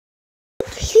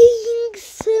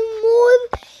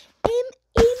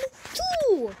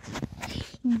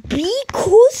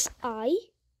Because I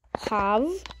have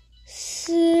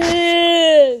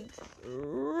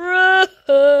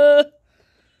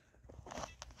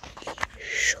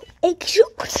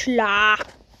extra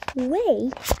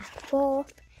way for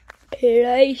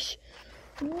place.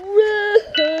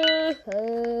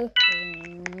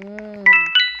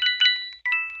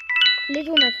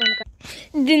 Little my friend.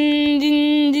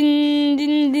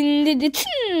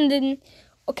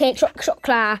 Okay,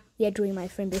 klar. We are doing my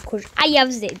friend because I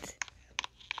have it.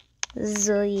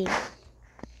 Zoe.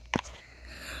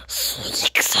 So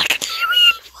exactly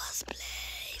real first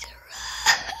place.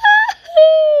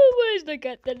 Where's the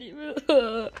cat animal?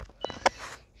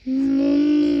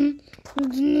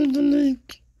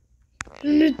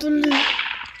 Little.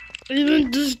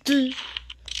 Even to stay.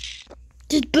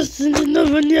 Did person in the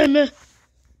banana.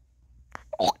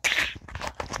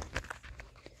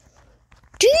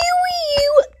 Do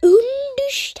you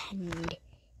understand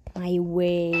my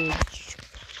wage?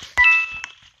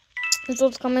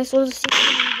 Let's come my soul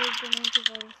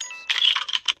 695.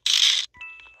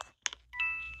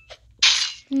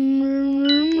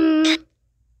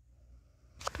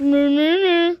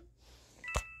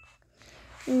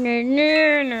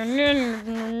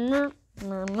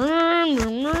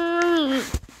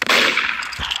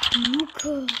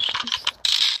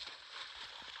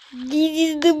 This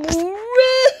is the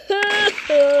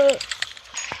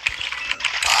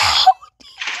how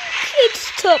did you get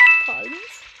top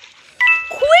puns?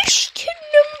 Question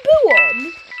number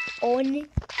 1 on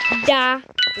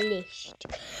the list.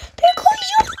 Because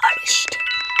you're honest.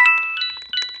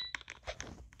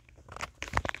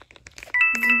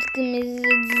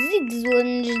 This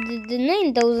one is the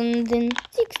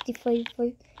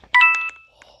 9,065.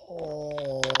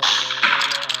 Oh.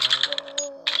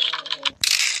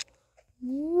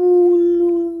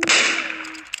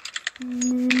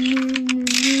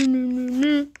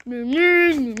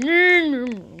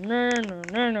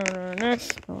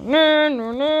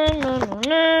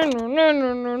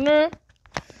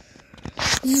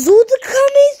 So the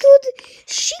coming to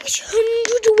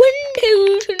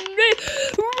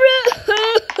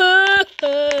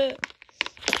 601,000.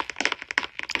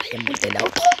 I am with the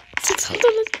auto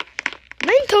 600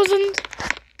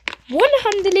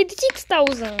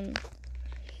 9,186,000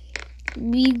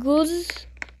 because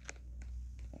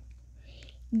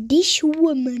this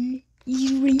woman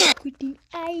is recruiting,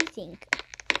 I think,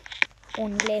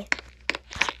 only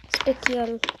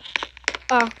special.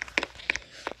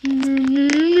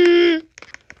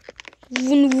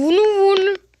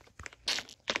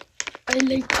 I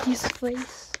like this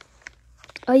face.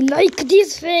 I like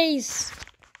this face.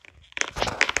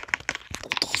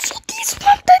 Also, this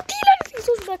pantatilan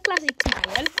so the classic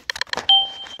style.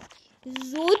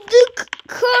 So the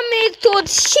coming to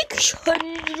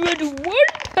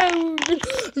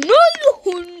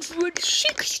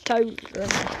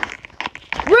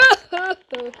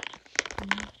 601,906,000.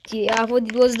 Yeah, I thought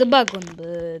it was the button,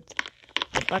 but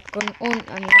the button on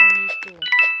and on is too.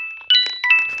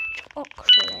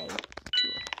 Actually,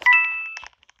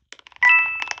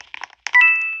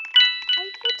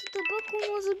 I thought the button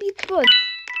was a bit good.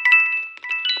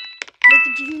 But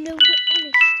do you know the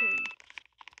honesty?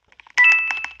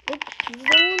 Look, he's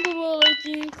the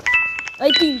wonderful,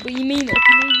 I think, but you may not.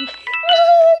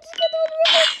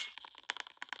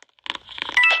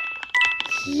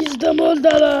 He's the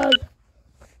Moldavan.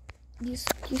 This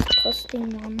disgusting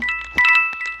one.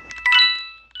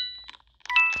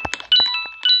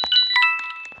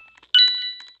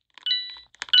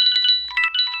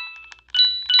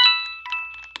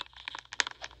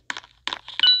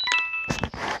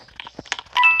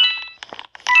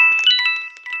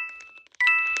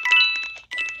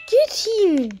 Get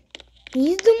him!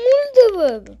 He's the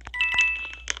Moldavan.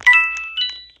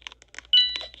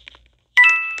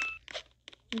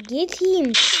 Get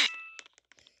him!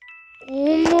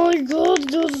 Oh my god,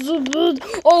 that's so bad!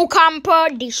 Oh, camper,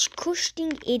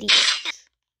 disgusting idiot!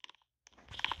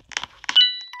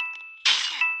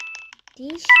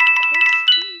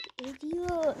 Disgusting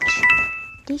idiot!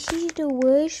 This is the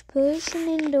worst person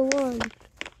in the world.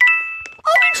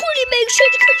 Oh, it really makes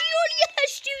sense because he only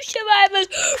has 2 survivors.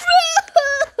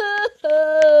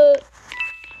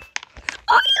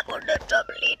 I am on the top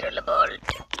little ball.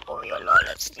 Oh, your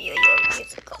honesty, you're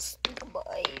disgusting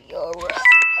by your.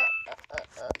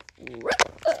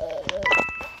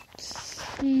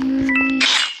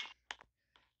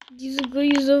 This guy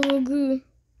is over good.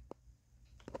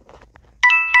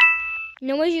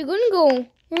 Now where's you gonna go?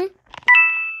 Huh?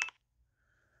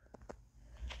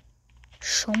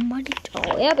 Somebody.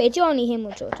 Oh, ja weet niet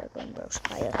helemaal zo te kunnen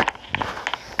waarschijnlijk.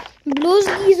 Bloß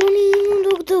die zo niet in de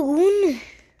octagon.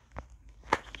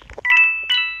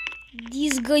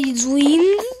 These guys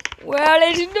win. Well,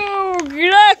 let's go.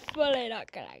 Crack.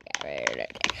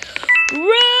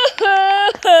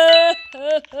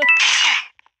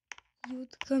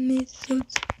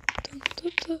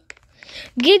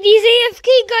 Get this AFK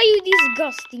guy, you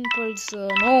disgusting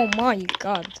person. Oh my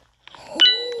god.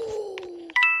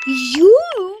 You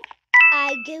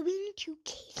are going to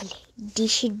kill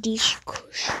this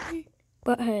discussion.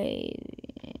 But hey,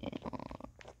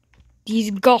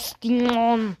 disgusting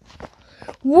man.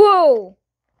 Whoa.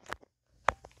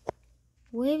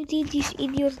 Where did this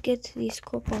idiot get this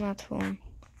coconut from?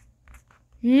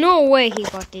 No way he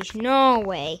got this. No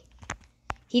way.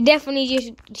 He definitely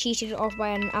just cheated off by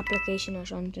an application or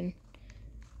something.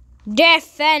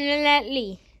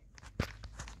 Definitely.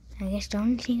 I guess the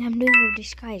only thing I'm doing with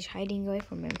this guy is hiding away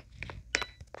from him.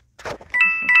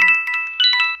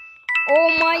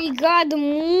 Oh my god,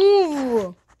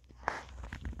 move!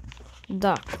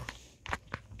 Duck.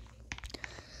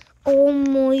 Oh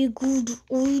my god,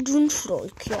 I don't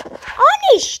like you.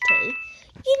 Honestly,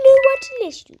 you know what?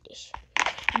 Let's do this.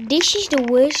 This is the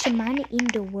worst man in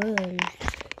the world.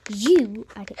 You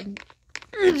are an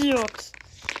idiot.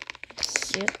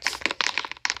 Get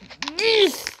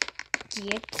this.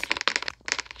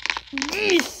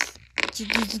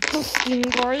 Disgusting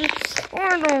guy. I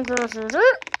don't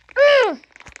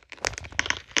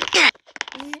care.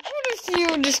 Honestly,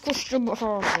 you're disgusting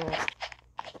behavior.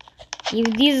 If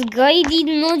this guy did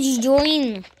not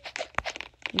join,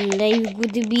 life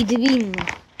would be dream.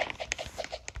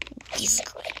 This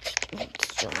guy did not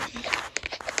join.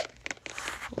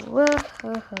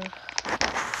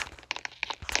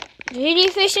 Really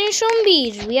fish and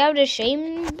zombies. We have the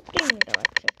same thing.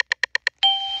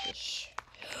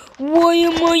 Why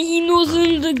am I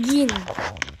innocent again?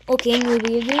 Okay,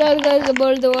 maybe that guy's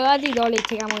about the world. The only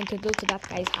thing I'm going to do to that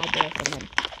guy's hide away from him.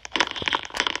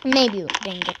 Maybe you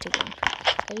didn't get to go.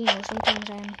 But you know, sometimes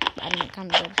I'm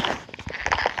kind of good.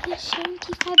 Yes,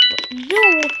 75. No!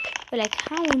 But like,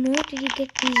 how on earth did you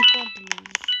get these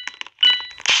goblins?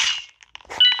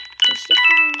 It's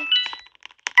definitely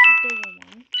not the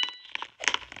woman.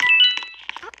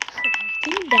 I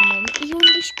think the man is on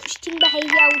disgusting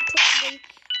behavior out today.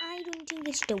 I don't think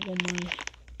it's the woman.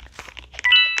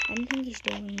 I don't think it's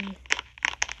the woman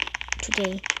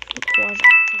today who was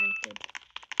activated.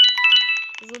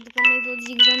 Zor că mai văd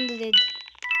zigzag.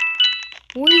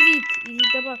 Who is it? Is it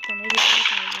the back one? Is it that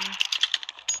guy again?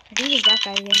 I think it's that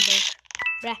guy again though.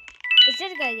 Bruh, it's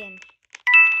that guy again.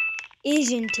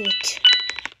 Isn't it?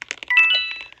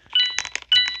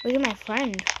 Look at my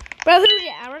friend. Bro, I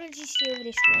want to just stay over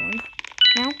this one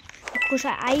now. Because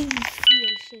I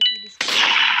feel safe with this one.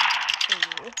 So,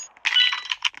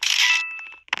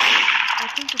 I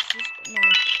think it's just, no.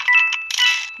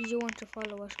 He don't want to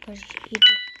follow us because he's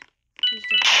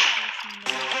the person.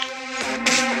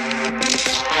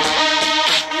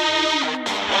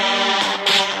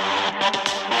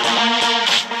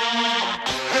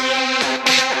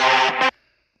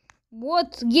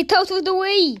 What? Get out of the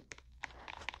way!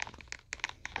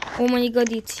 Oh my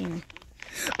god, it's him.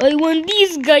 I want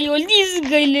this guy or this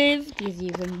guy left. He's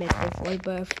even better for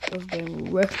both of them.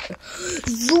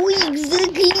 So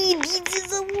exactly, this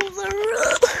is a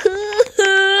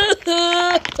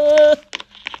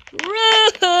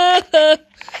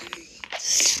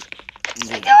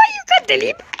You know you can't tell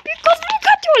him because look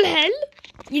at your hell.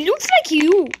 He looks like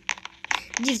you.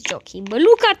 Just joking, but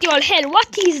look at your hell.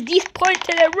 What is this point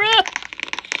in the room?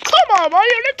 Come on, man,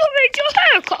 you need to make your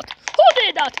haircut. Who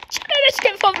did that? Let's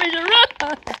get from the room.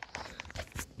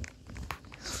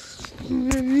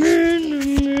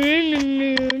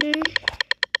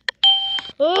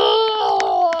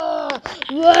 Oh,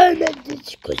 why am I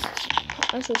disgusting?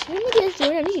 I'm so sorry, I'm just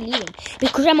leaving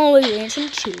because I'm always listening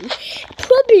to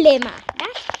Problema.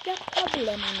 That's the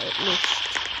problem, at least.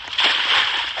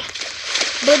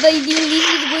 But I think this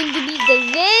is going to be the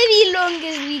very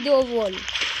longest video of all.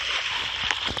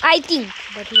 I think,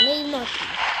 but it may not be.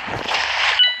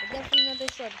 But definitely not the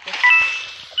shortest.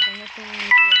 So nothing here.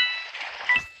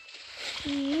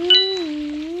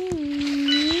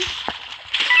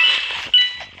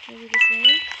 Maybe this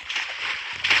one.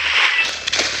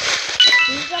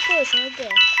 Who's that person right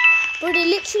there? But they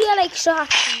literally are like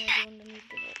sharks underneath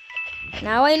the wall.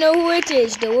 Now I know who it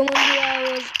is. The woman who I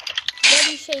was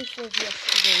very safe with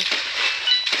yesterday.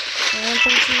 I don't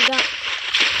think she's that.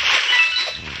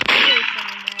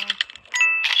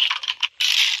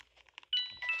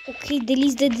 Okay,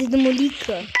 delete the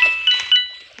Molika.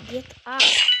 Get up.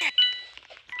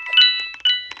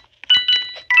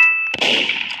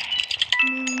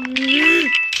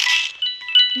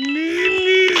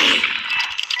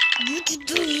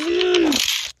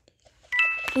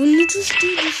 I need to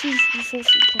she's before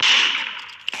she comes.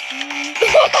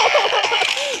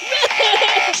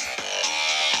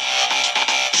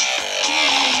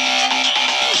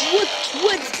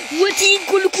 What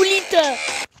kulkulita?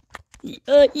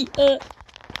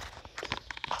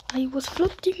 I was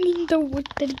floating in the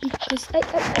water because I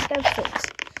felt it.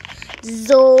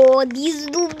 So these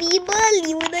two people,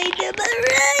 you need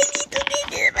to be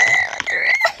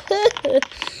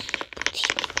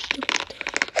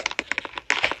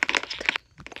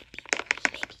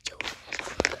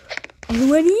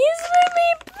Everyone is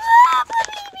swimming.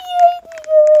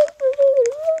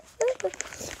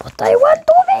 But I want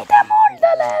to make them all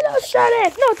the little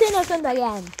sheriff. Not innocent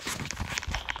again.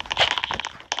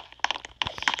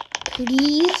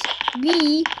 Please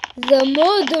be the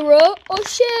murderer or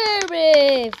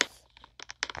sheriff.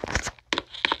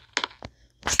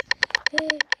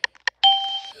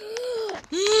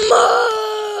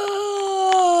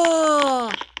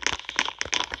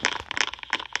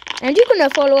 And you're gonna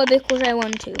follow because I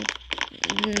want to.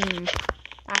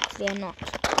 Actually, I'm not.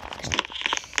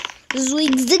 So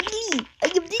exactly, I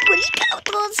am the only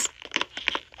counters.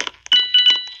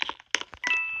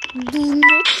 Do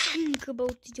not think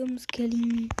about jump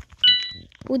scaring.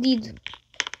 Who did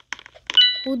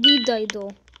I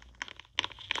though?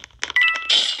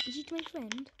 Is it my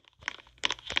friend?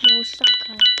 No, it's that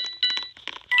guy.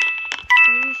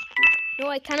 No,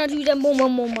 I cannot use a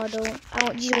mama though.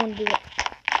 I just won't do it.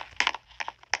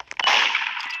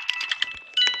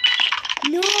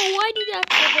 No, why did that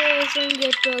person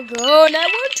get the gun? I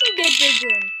want to get the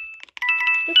gun.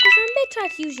 Because I'm better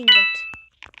at using it.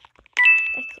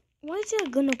 Like, why is there a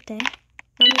gun up there?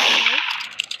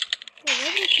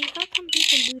 How come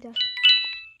people do that?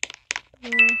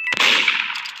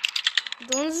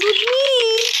 Don't shoot me!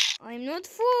 I'm not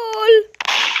full!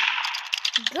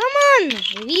 Come on!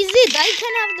 Visit! I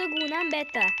can have the gun, I'm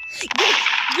better.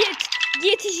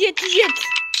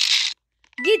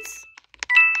 Get!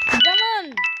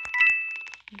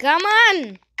 Come on!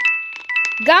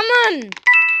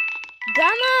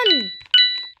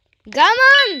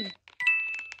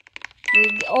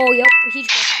 Oh, yep, he's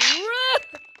got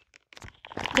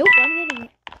Nope, I'm getting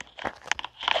it.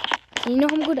 You know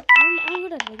I'm good at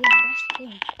the game, that's the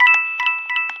thing.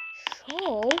 So,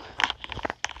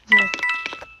 yeah.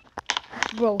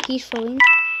 Bro, he's throwing.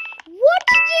 What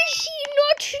does he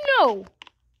not know?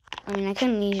 I mean, I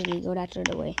can easily go that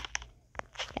other way.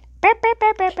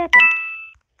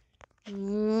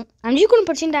 I'm just gonna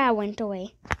pretend that I went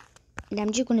away. And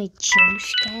I'm just gonna jump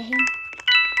scare him.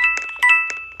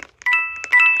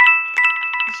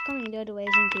 He's coming the other way,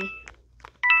 isn't he?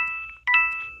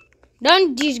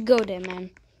 Don't just go there,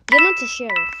 man. You're not a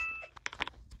sheriff.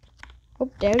 Oh,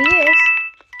 there he is.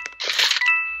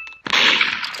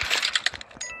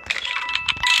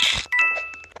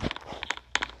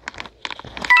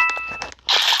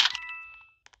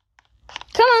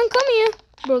 Come here.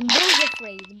 Bro, bro's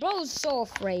afraid. Bro's so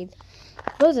afraid.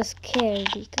 Bro's a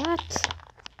scaredy cat.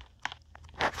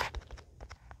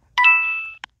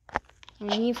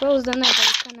 And he froze the net, but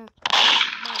he's kinda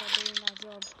bad at doing that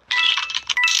job.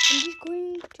 I'm just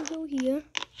going to go here.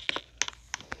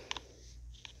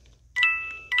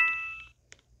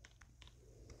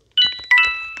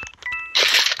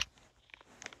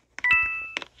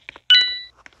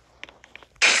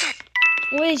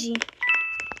 Where is he?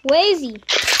 Where is he?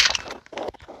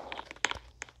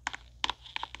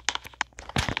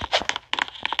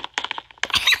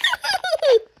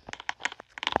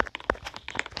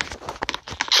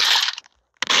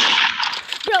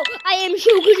 I am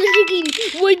so good at the game.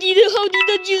 How did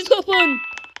that just happen?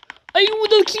 I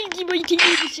would have killed him by taking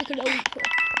the second out.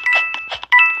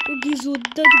 Okay, so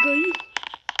that guy.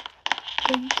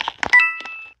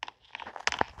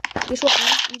 Guess what,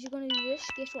 man? I'm just gonna do this.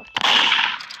 Guess what?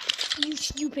 You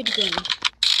stupid game.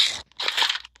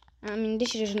 I mean,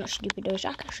 this is not stupid though. It's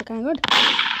actually kind of good.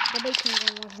 The bacon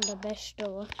one wasn't the best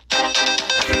though.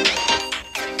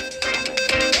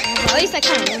 Well, at least I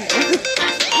kind of won it.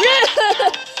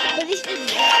 But this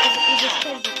idiot is a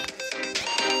president.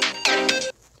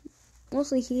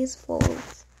 Mostly his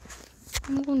fault.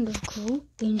 I'm going to go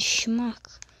and smack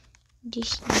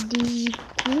this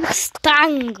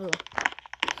stang.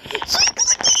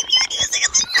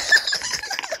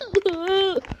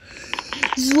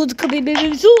 Zod baby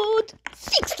zod.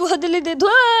 6 to had a little time.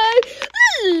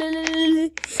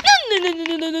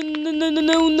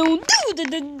 No.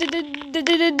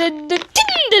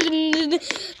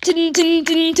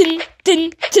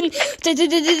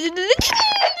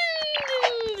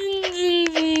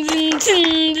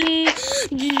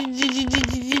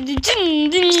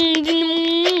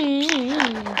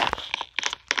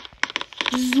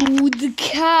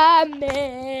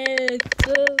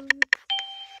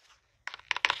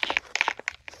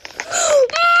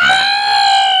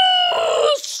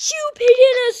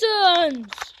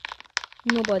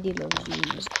 Nobody loves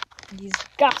these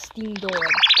disgusting dog.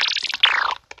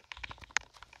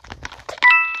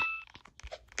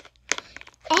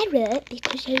 Error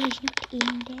because I was not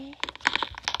in there.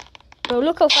 Bro,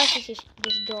 look how fast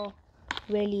this door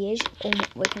really is. Oh,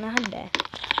 wait, can I hide there?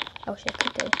 Oh shit, I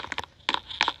could do.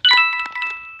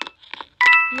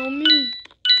 No, me.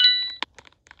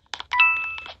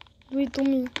 Wait to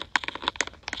me.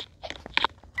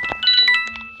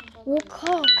 Woke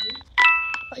up.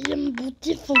 I am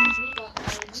beautiful.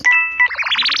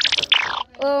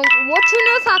 What on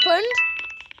earth happened?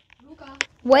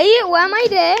 Wait, why am I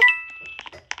there?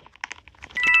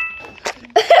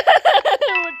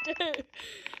 What the?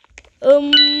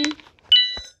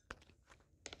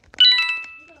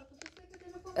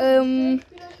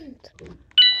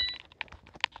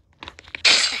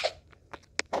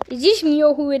 Is this me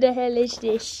or who the hell is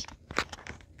this?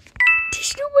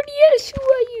 There's nobody else. Who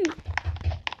are you?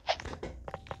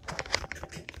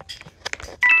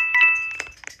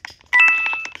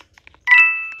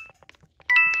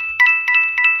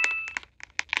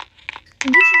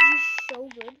 This is just so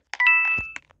good.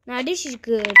 Now this is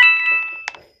good.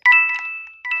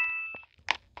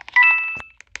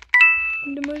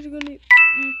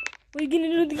 We're gonna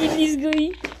not get this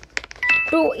guy.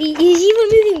 Bro, he's even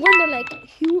moving wonder like,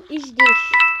 who is this?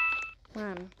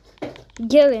 Man.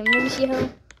 Kill him, let me see how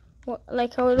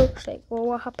it looks like. Well,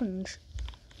 what happens?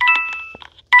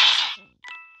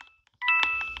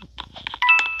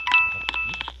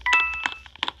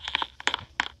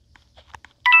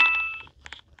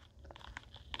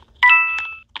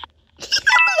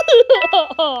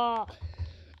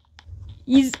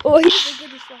 He's a good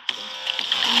distraction.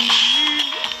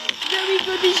 Very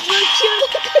good distraction.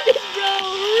 Look at this, bro.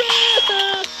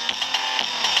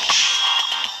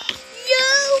 Yo,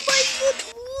 my foot.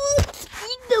 What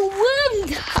in the world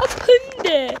happened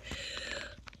there?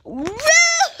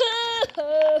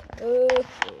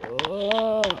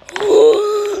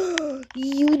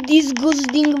 You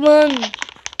disgusting man.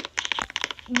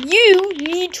 You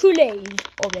need to leave,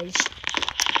 or else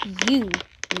you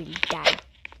will die.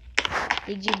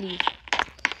 Did you leave?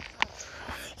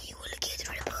 You will get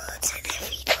reports and if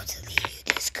we don't leave you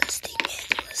disgusting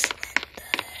headless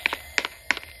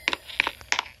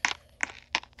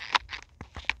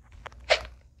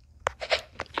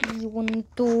slender. You want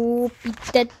to be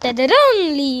the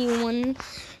only one.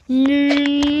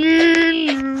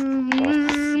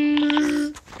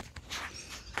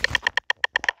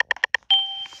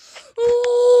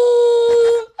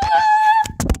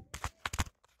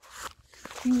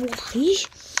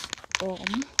 Why?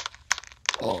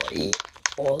 I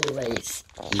always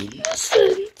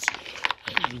innocent.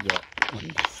 And you're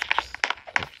honest.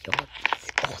 You're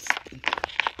disgusting.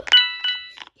 If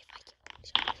I get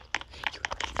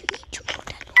honest, you need to know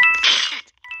that.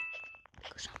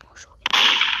 Because I'm also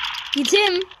in. It's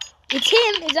him. It's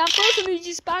him. It's that person who's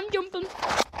just spam jumping.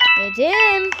 It's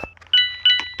him.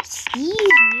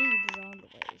 Excuse me,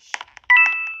 brothers.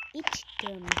 It's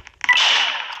them.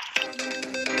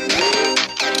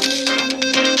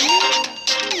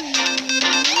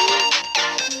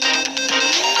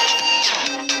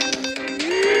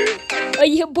 I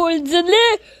pulled the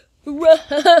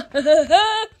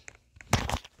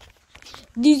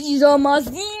This is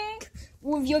amazing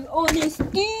with your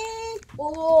honesty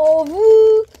of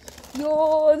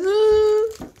your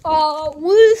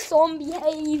wholesome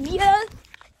behavior.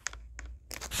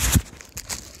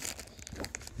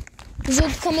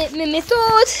 Should commit me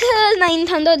method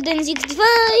 965.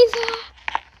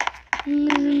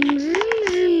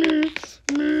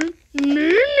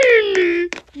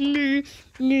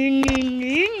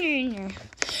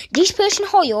 This person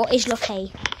here is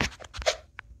lucky.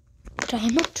 But I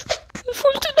am not.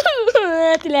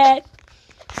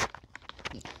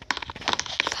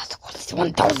 That's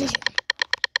 1,000.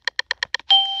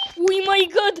 Oh my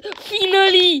god,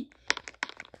 finally!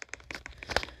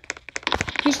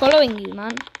 He's following you,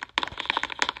 man.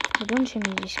 I don't show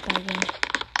me this guy again.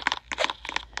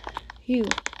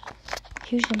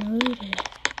 Who's the murderer?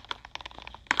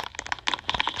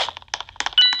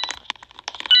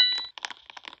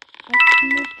 I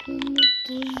cannot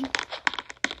die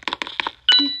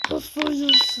because of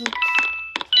your sex.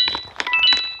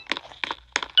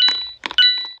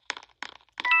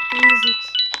 Who is it?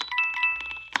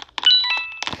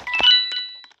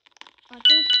 I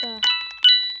think the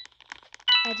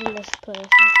headless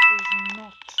person is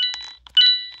not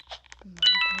the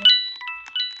murderer.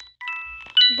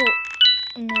 But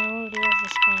no, there was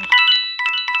this guy.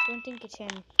 Don't think it's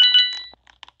him.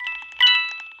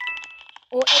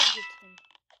 Or is it him?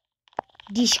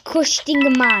 Disgusting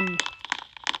man.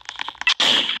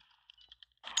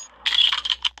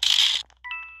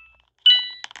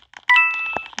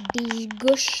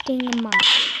 disgusting man.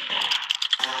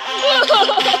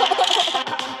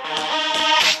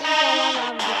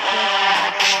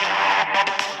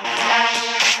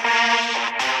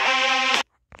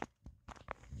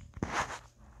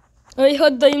 Ай,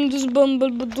 гадаємо до збамбл,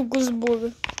 буду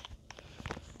збори.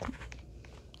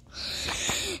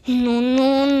 Ну.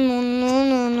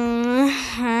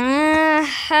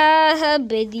 Ха-ха,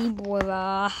 беді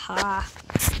бора.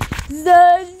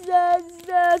 За.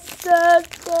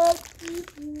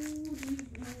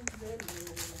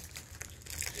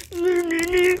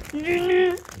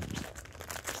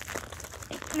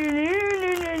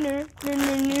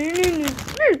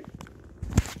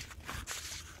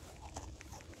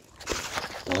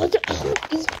 What am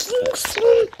eating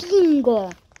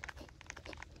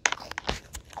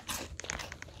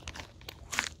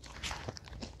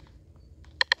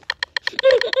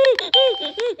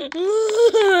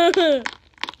something?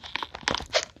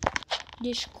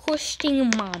 Disgusting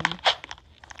man.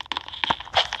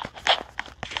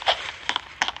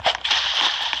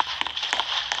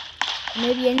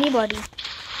 Maybe anybody.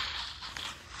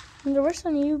 And the rest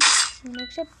of you,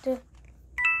 except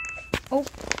oh,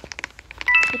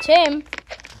 it's him.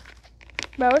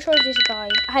 But I wish I was this guy.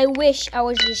 I wish I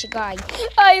was this guy.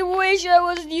 I wish I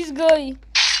was this guy.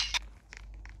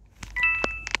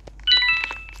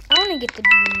 I want to get the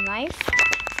beam knife.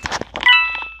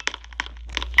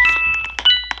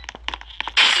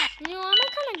 You know, I'm a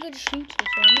kind of good shooter,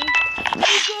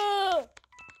 so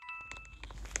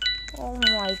oh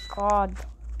my god.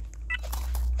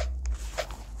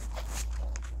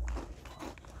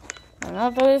 I'm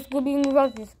not always going to be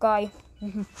without this guy.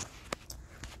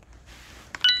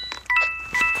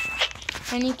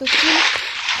 I need to kill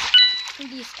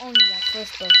this only as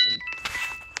first person.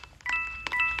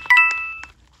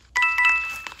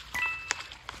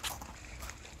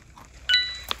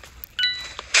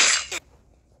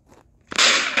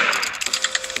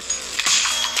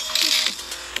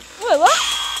 Wait, what?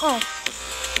 Oh.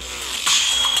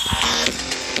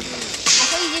 I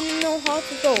thought you didn't know how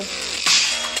to go.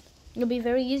 It'll be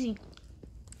very easy.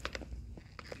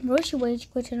 Where's your wage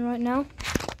quitting right now?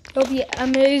 It'll be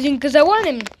amazing because I want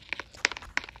him.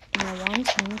 And I want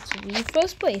him to be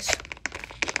first place.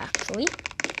 Actually.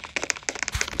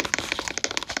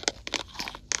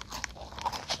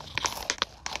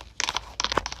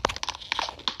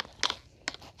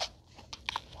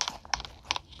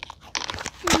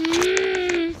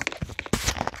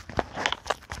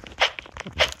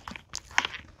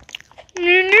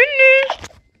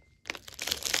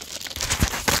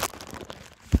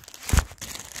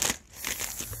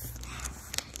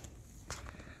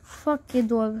 Fuck you,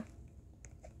 dog.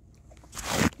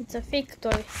 It's a fake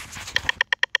toy.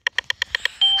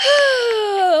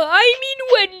 I mean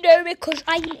window because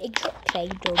I'm exactly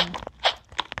dumb.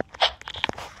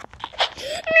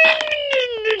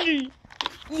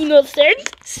 Innocent,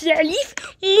 Salif,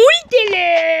 muy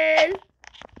delel.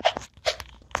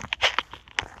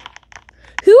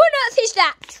 Who on earth is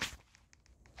that?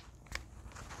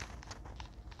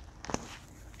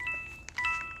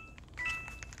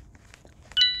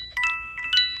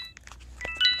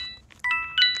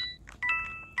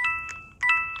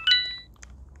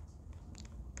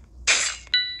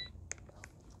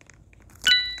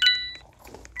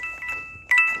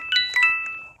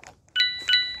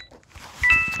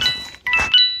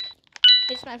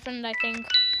 It's my friend, I think.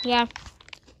 Yeah.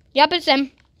 Yep, it's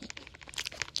him.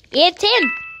 It's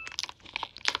him.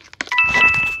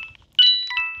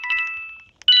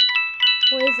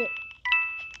 Where is it?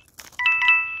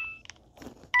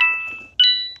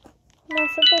 I'm not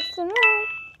supposed to know.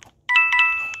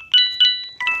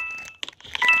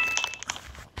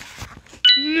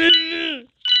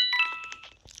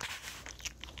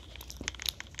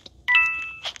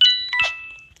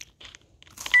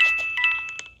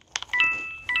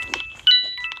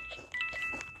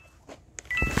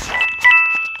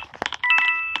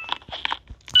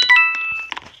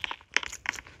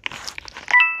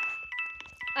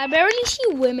 I barely see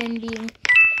women being.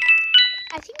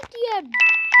 I think they are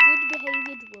good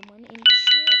behaved women in this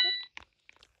server.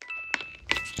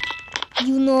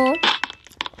 You know.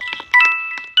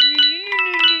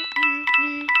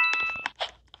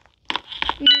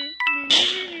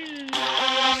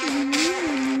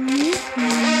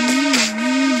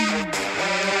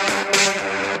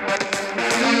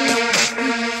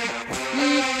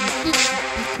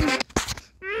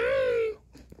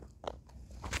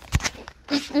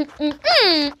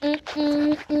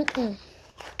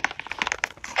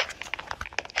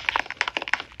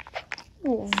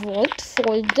 What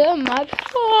for the map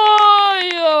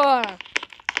fire?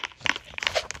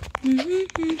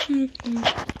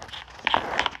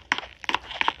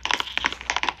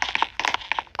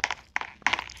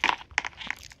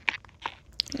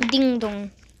 ding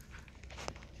dong.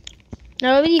 I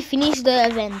already finished the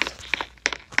event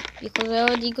because I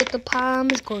already got the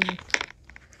palms gun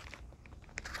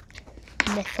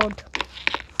method.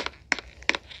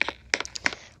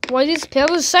 Why this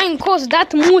pair sign cost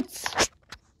that much?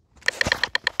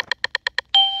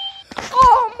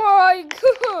 Oh my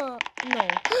god!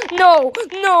 No.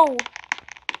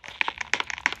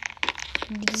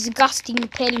 Disgusting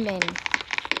pellman.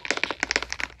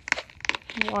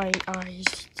 Why are you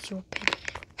so petty?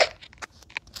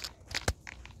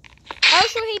 I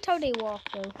also hate how they walk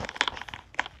though.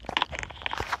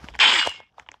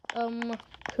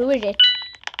 Who is it?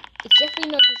 It's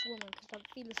definitely not this woman because I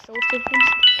feel so safe.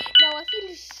 Now I feel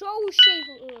so safe.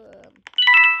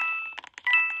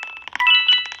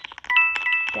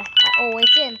 Oh,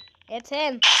 it's him. It's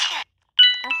him.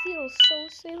 I feel so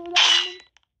safe with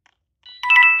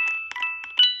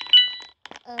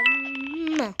that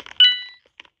woman.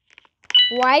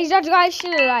 Why is that guy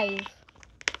still alive?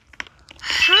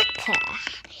 Hacker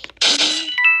in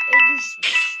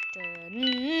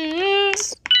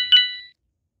existence.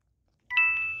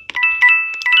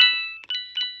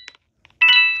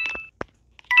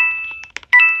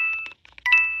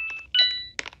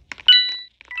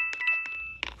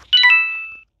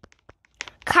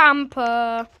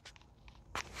 Camper.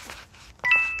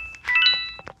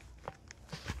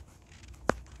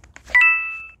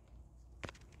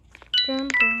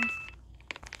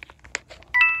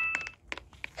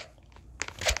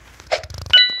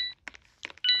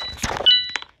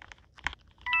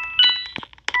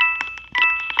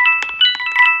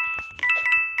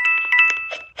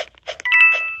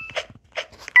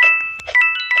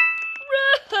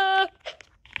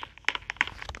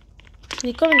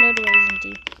 He coming the other way, isn't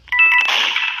he?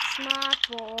 Smart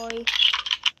boy.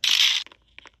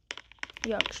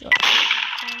 Yuck.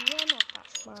 You're not that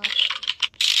smart.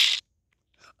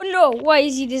 Oh no, why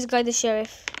is this guy the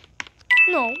sheriff?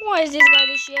 No, why is this guy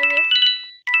the sheriff?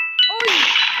 Oh,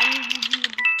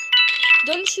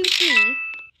 don't shoot me.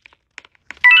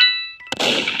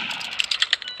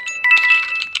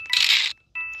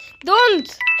 Don't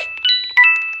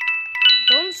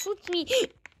shoot me.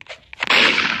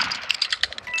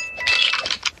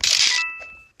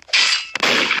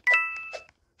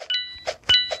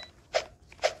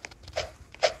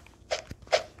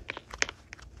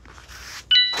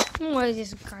 Why is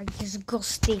this guy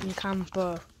disgusting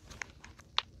camper?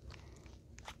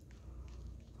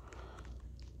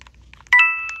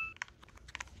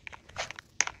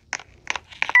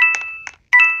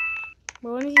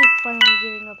 But when is he finally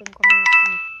giving up and coming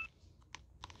after me?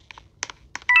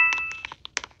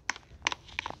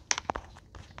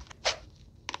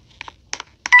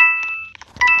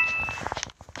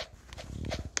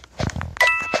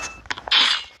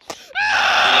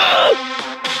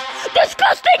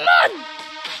 Disgusting man!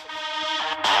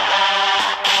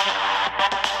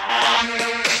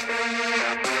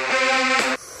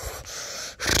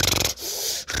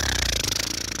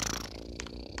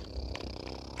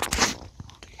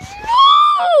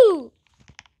 No!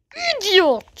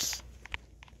 Idiots!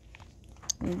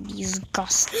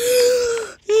 Disgust.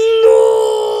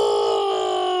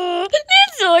 No!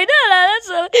 That's so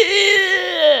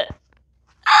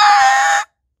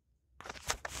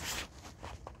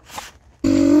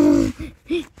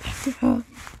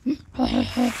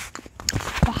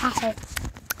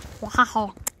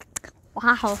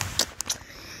Wow.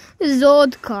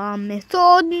 Zodka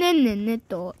method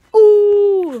to.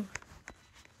 Ooh.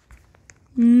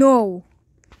 No.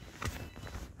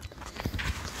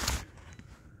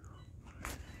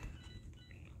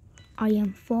 I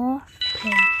am fourth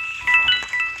place.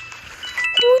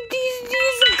 Oh, these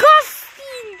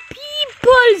disgusting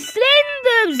people,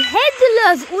 slenders,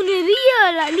 headless,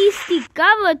 unrealistic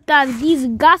avatars,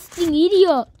 disgusting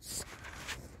idiots.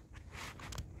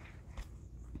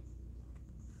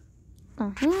 So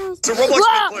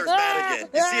Roblox players mad again.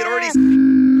 You see it already.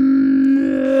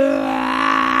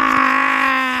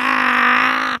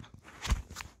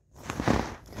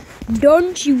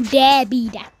 Don't you dare be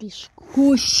that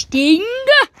disgusting.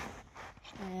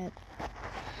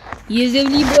 Yes,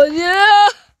 everybody.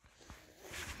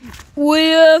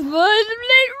 We are first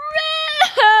place.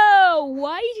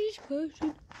 Why is this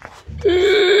person?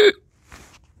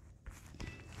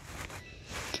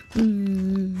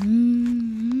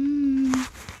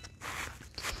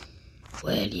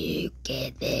 Well, you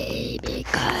get it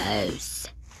because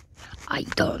I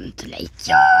don't like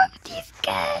your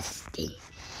disgusting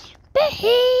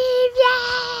behavior.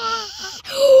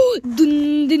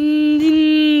 Dun dun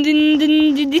dun dun dun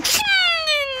dun dun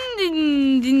dun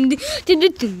dun dun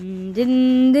dun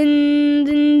dun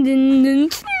dun dun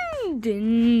dun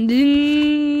dun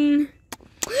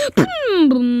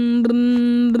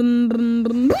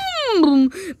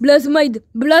Plasmide!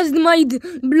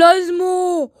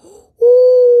 Plasmo!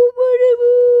 Oh,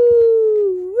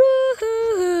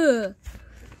 whatever!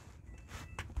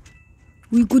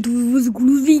 We could was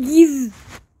groovy.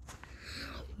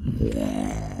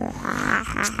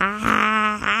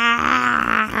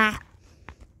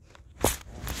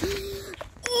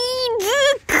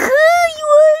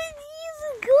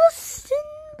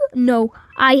 No,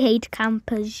 I hate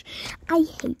campers. I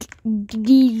hate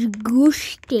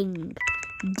disgusting,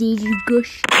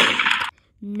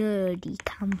 nerdy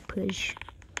campers.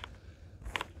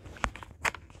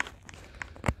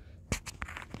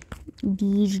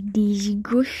 These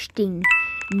disgusting,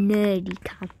 nerdy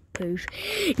campers.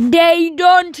 They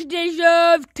don't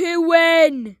deserve to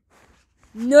win.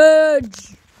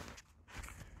 Nerds.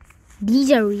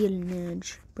 These are real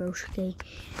nerds, broski.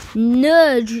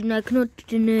 Nerds, like not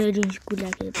the nerds in school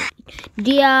like everybody.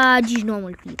 They are just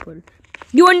normal people.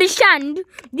 You understand?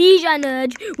 These are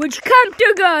nerds which come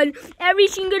to girl every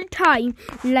single time.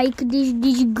 Like this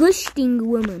disgusting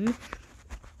woman.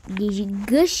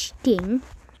 Disgusting.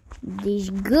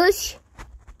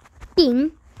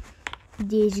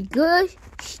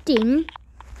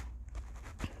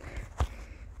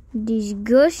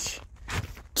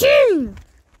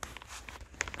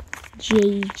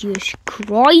 Jesus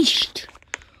Christ.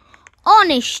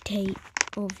 Honesty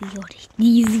of your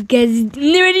these guys.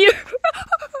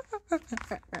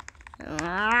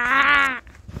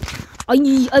 I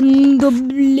am the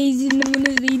blazing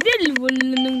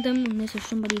unless if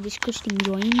somebody disgusting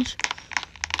joins.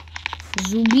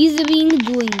 Zombies are being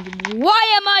joined. Why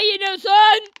am I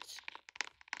innocent?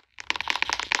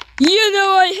 You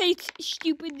know I hate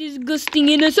stupid, disgusting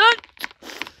innocent.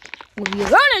 Well, you're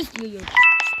honest, you're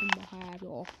disgusting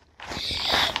behavior.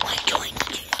 Why join you?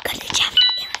 Because it's having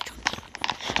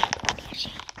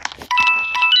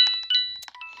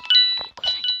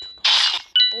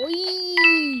Oi!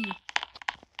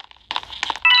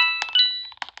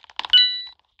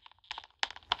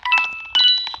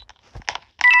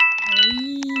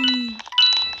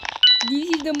 This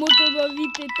is the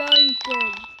motorbavite tanker.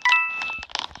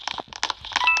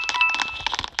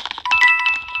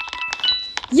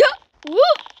 Yeah!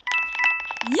 Woo!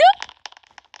 Yeah!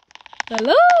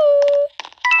 Hello!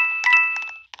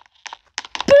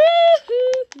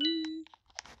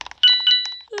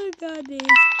 Look at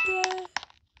this.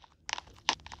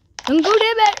 Don't go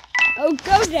there, man. Oh,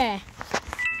 go there.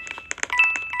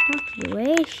 Okay,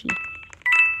 where is she?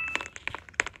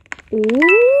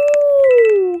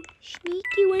 Oh,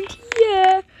 sneaky went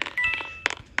here.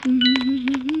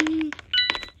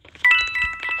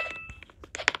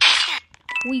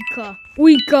 Weaker.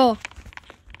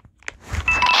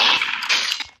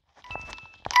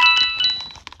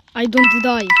 I don't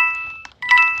die.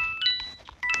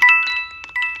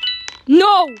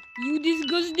 No, you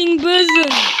disgusting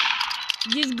person.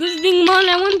 Disgusting man,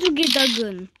 I want to get that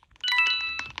gun.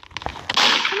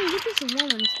 Come on, get this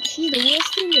woman. She's the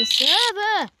worst in the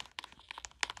server.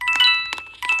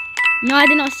 No, I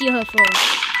did not see her throw.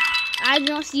 I did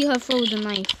not see her throw the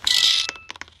knife.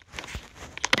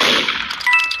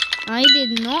 I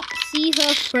did not see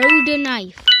her throw the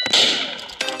knife.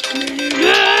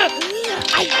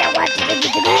 I don't want to get the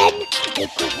gun. I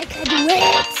think I can do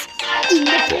it. In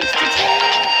the first attack.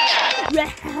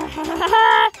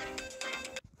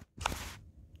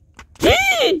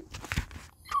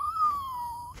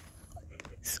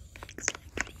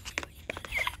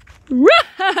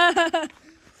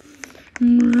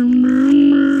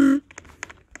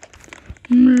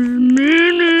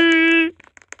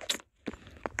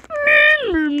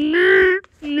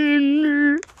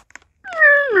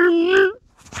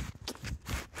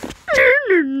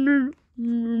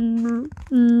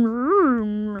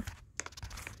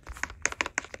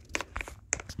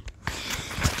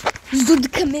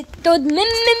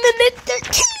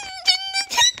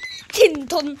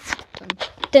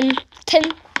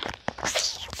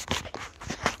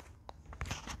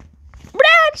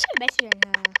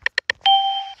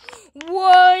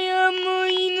 Why am I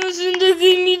innocent? They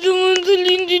gave me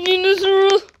the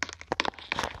dinosaur.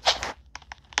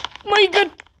 My God,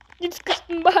 it's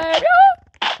disgusting behavior.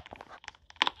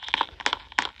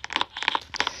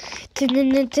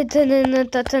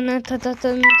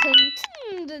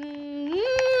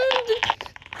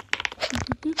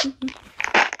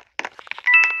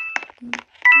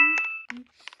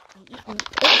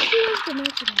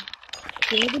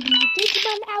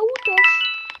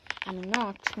 I'm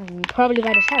not. I'm probably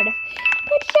by the side.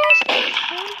 But just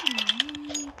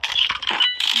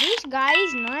these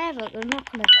guys never. They're not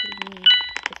gonna kill me.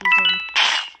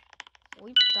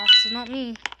 Wait, that's not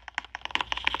me.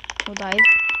 Who died?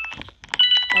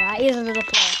 Well, that is another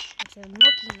player. you're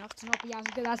lucky enough to not be as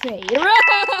good as me.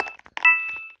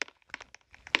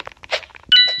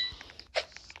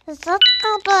 That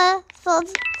cover for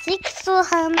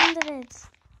 600.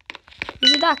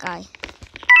 Is it that guy?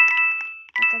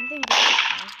 I can think of that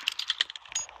guy.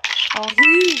 Oh,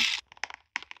 he.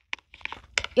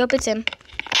 Yup, it's him.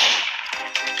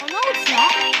 Oh, no, it's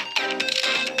not.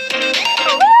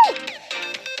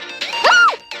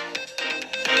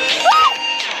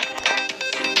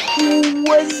 Who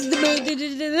was the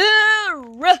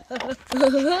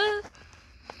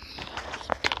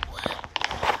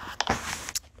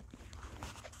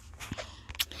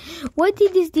Why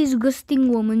did this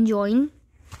disgusting woman join?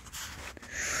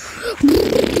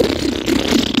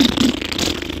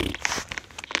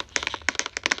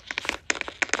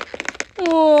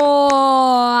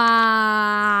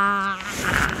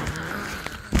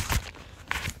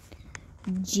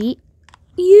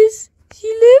 Yes, she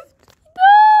lived.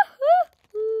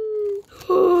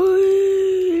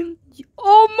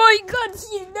 Oh my God,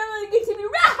 she's never getting me.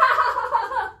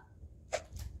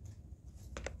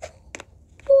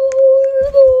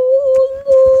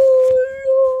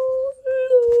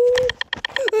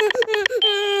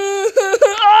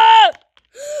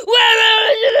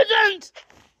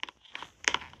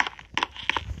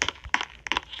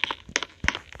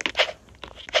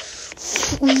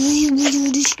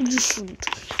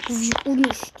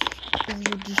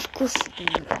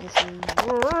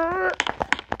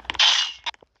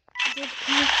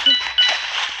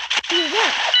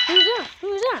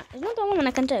 Who's that? It's not that woman,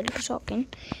 I can tell. It's shocking.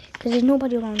 Because there's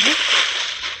nobody around me.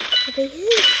 But I hear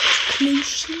it's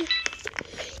close enough.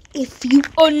 If you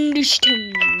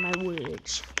understand my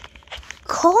words.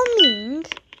 Coming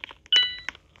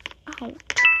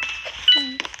out.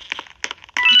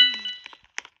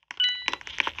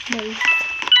 No.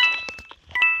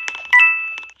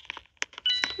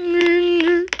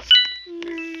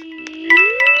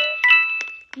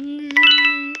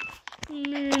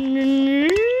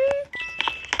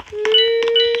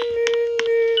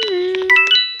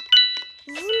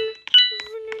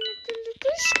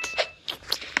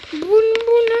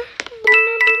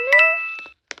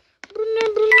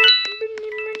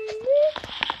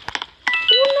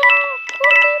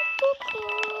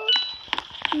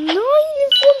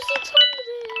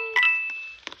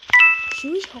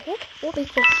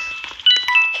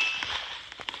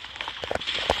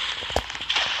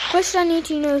 First, I need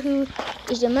to know who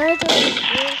is the murderer.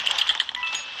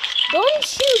 Don't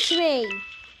shoot me!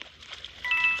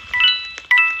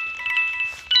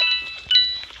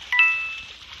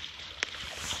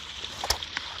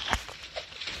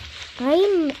 I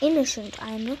am innocent. I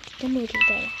am not the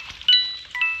murderer.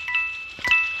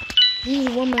 These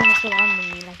women are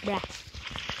surrounding me like brats.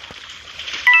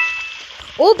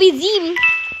 Oh, Bizim!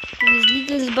 He's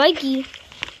legal as bikey.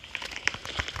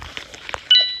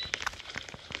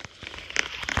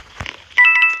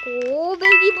 Oh,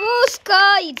 baby Bosca,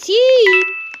 it's him.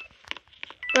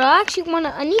 Bro, I actually want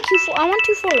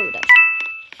to follow that.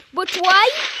 But why?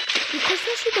 Because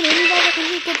once you can only die, I can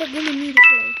get that gun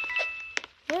immediately.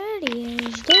 There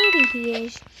he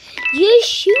is. You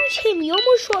shoot him, you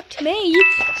almost shot me.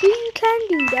 So you can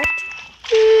do that.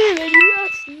 When you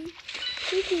actually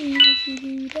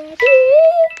do that.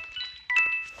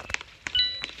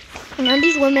 And now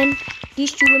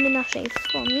these two women are safe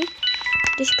for me.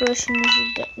 This person is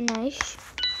a bit nice.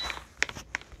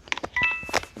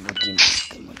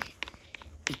 Come on.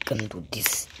 We can do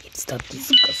this. It's not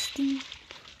disgusting.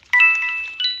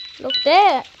 Look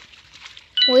there.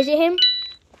 Or is it him?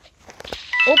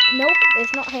 Oh, nope.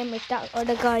 It's not him. It's that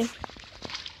other guy.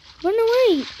 Run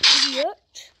away,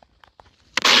 idiot.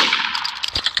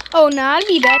 Oh, no, I'll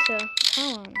be better.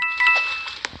 Come on.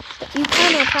 You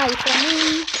cannot hide from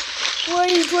me. Why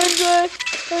is one guy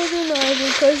hiding either?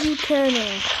 Because you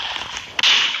cannot.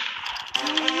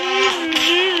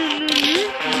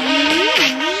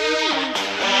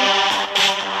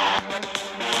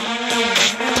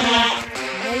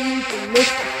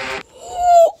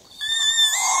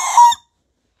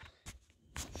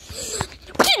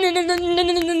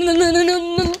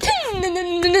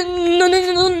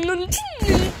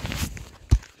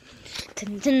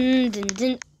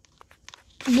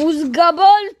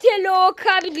 Buzgaboltelo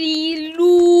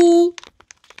Cardilu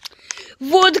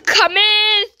Vodka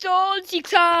Menthol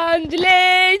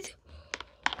 600.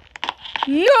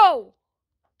 No!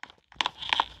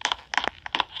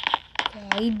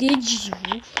 Why did you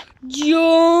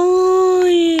join?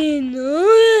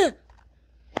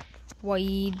 Why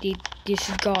did this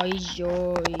guy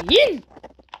join?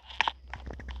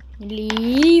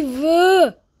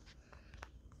 Leave!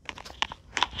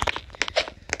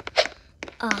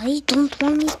 I don't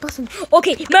want this person.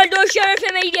 Okej, men då kör vi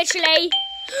för mig, Slay.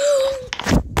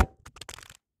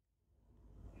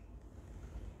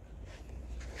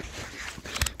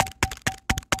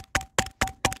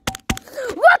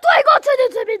 What do I got to do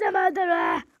to be the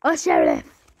murderer? Oh, sheriff.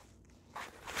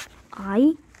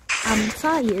 I am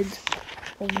tired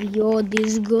of your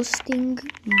disgusting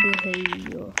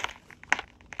behavior.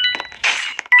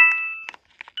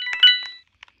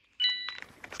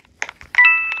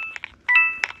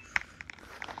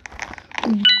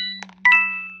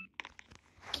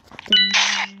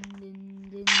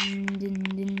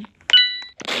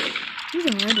 Who's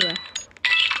a murderer?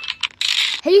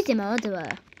 Who's a murderer?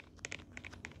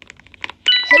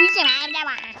 Who's a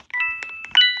murderer?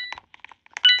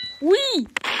 Oui!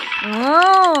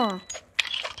 Ah!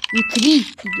 You three,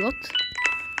 idiot.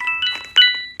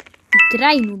 You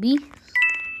try, noobie.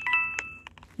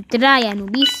 You try,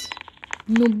 noobies.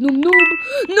 Noob, noob, noob.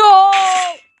 No!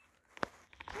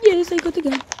 Yes, I got the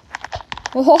gun.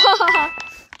 Oh,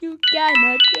 you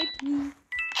cannot get me.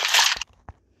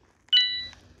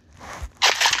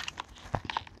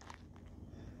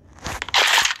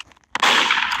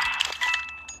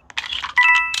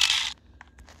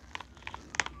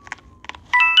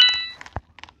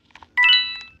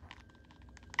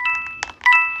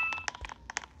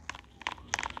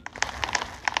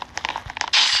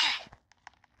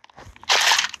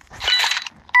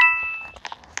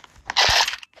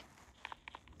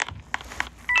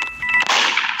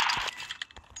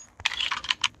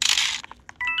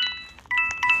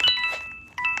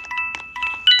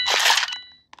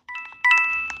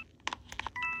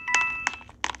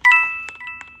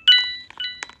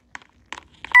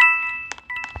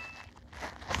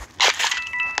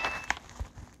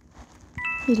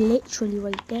 He's literally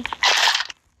right there.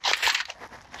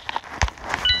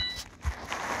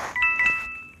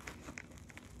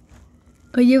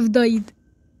 I have died.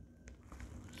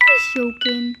 He's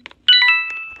joking.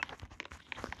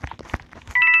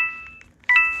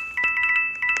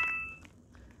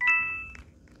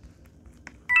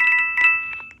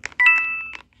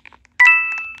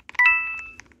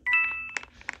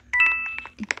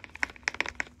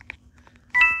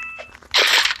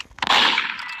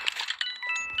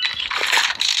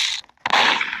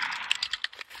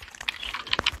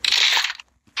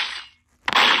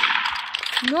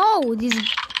 No, this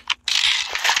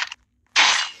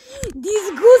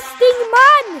disgusting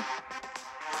man.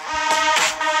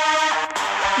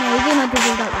 No, you do not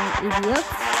deserve that, you idiot.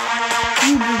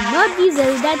 You do not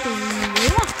deserve that,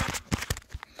 idiot.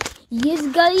 Yes,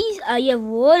 guys, I have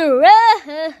won.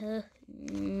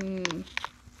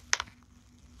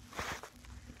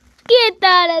 Get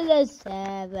out of the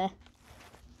server.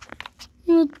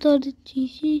 Not all the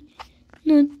cheesy,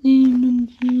 not even.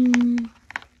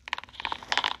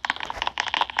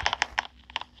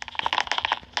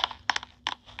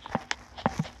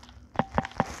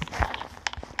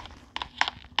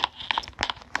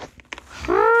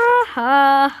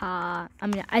 Ha ha. I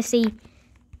mean, I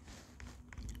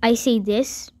say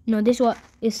this. No, this is what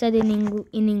is said in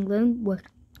England where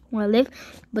I live,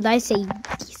 but I say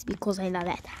this because I love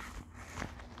it.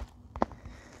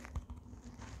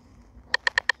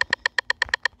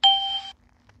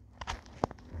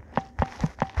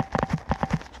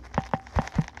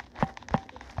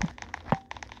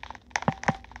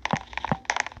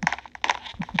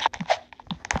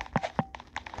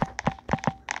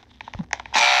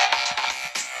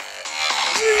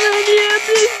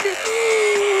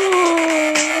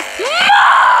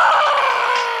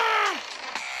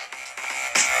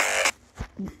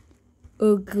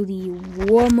 Ugly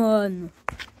woman.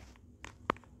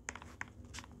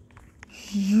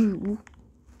 You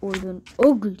are an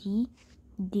ugly,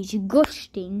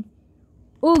 disgusting,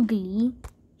 ugly,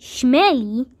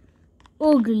 smelly,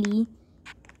 ugly,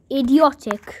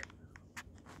 idiotic,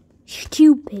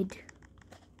 stupid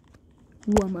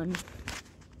woman.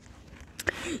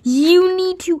 You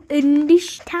need to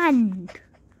understand,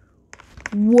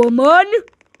 woman.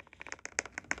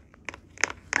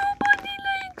 Nobody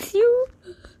likes you.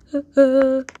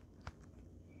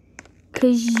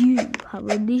 Cause you have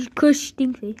a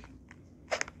disgusting face.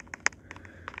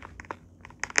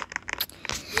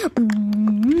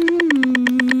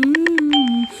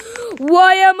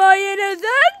 Why am I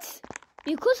innocent?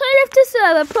 Because I left the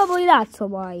server, probably that's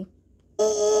why.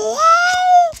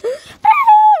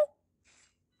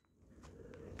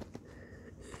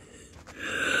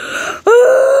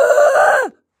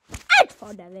 And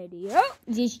for the video,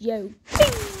 this joke.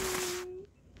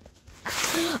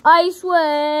 I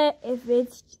swear, if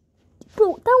it's...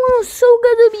 Bro, that one was so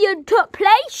good to be in top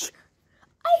place.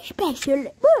 I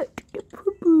especially... But the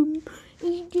problem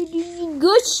is the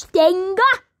disgusting,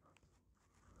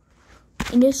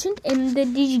 innocent and the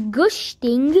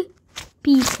disgusting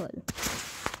people.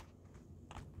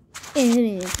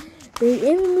 And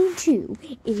mm2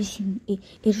 is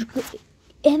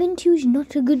mm2 is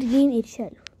not a good game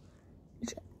itself.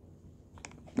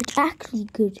 It's actually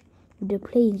good when they're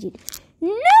playing it.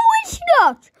 No, it's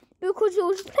not, because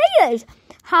those players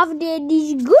have their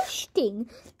disgusting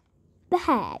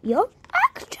behavior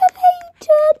activated.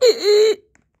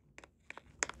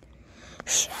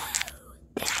 Show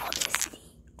the honesty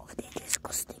of their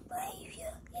disgusting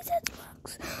behavior. Yes, that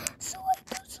works. So I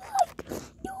just like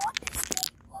the honesty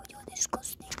of your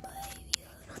disgusting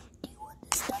behavior. Do you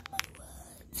understand my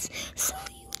words? So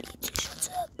you need to shut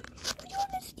up with your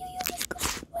honesty of your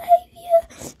disgusting behavior,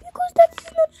 because that is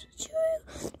not true.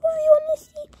 Of your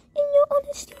honesty in your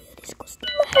honesty of your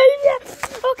disgusting behavior.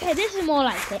 Okay, this is more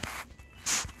like it.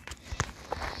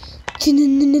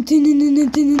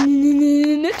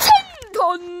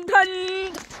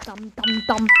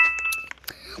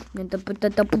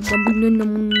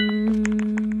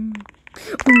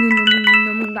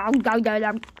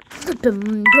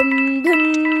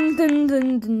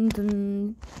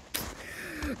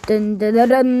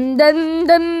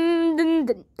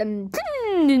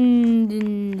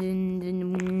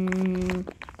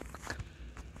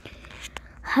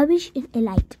 How is it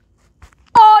light?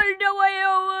 All the way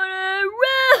over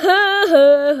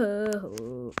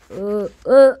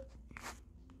the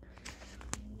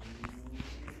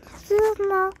This is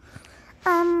not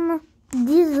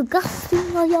disgusting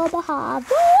on your behalf.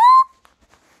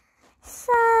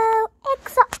 So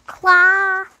exactly,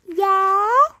 yeah.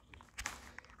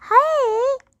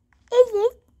 Hey, is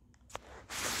it?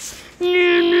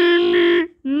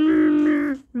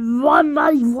 Why?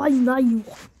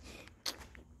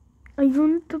 I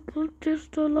want to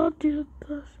protest a lot of this,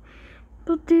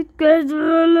 but it gets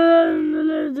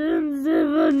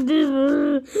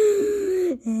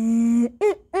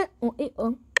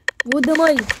what am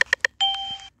I?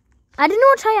 I don't know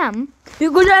what I am.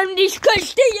 Because I'm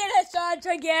disgusting in a search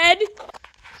again.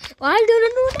 Well, I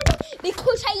don't know that.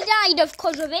 Because I died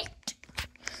because of it.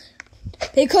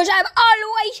 Because I'm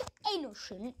always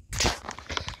innocent.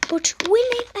 But when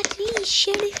I'm at least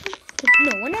sheriff,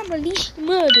 no, when I'm at least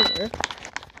murderer,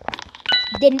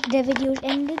 then the video's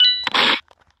ended.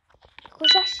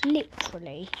 Because that's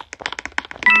literally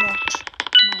not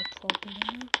my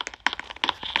problem.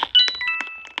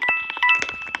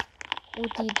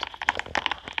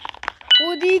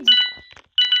 Who did?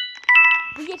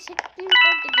 We get 16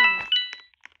 points again.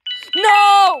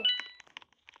 No!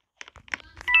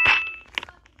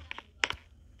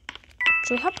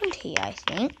 So what happened here, I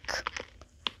think.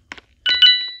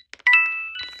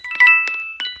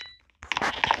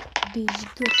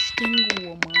 Disgusting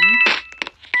woman.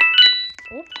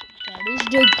 Oh, that is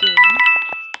the gun.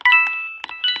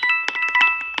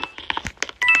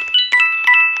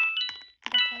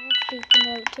 That I was taken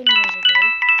out 10 years ago.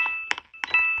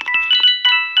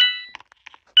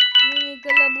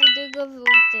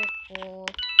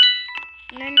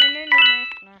 No.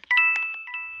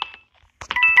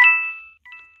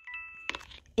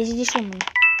 Is it this woman?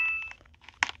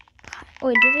 Oh,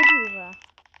 did I do that?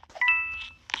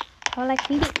 How like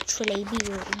literally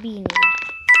being there.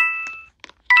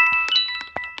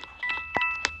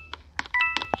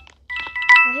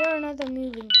 I hear another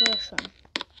moving person.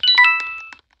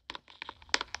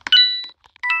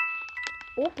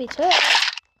 Oh, it's her.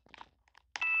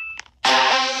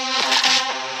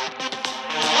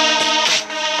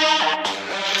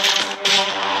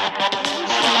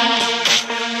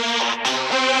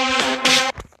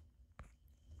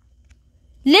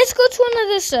 Let's go to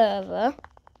another server.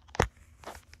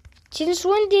 Since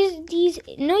when these...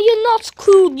 No, you're not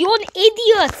cool. You're an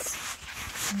idiot.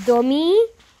 Dummy.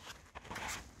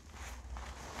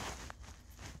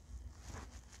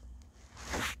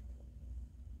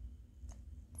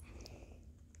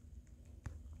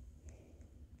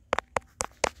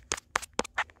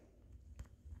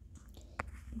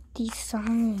 These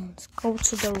signs go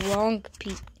to the wrong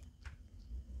people.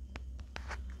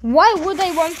 Why would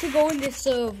I want to go in this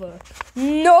server?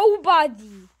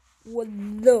 Nobody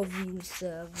would love you,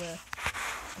 server.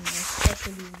 And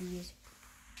especially these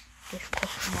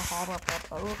customer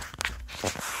people.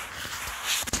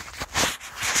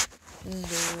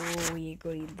 So we're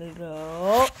going to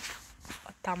go.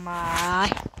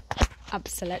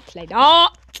 Absolutely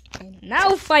not. And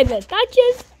now 5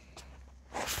 touches.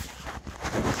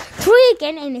 Try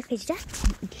again, and if it's that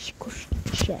disgusting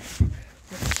chef.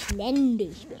 Slender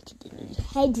is better than me.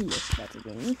 Heady is better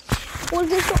than me. Well,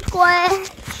 guess what, guys?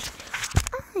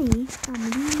 I am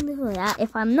leaving this way.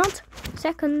 If I'm not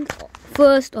second,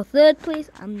 first or third place,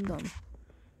 I'm done.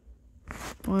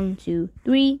 1, 2,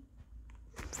 3,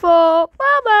 4.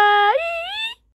 Bye bye.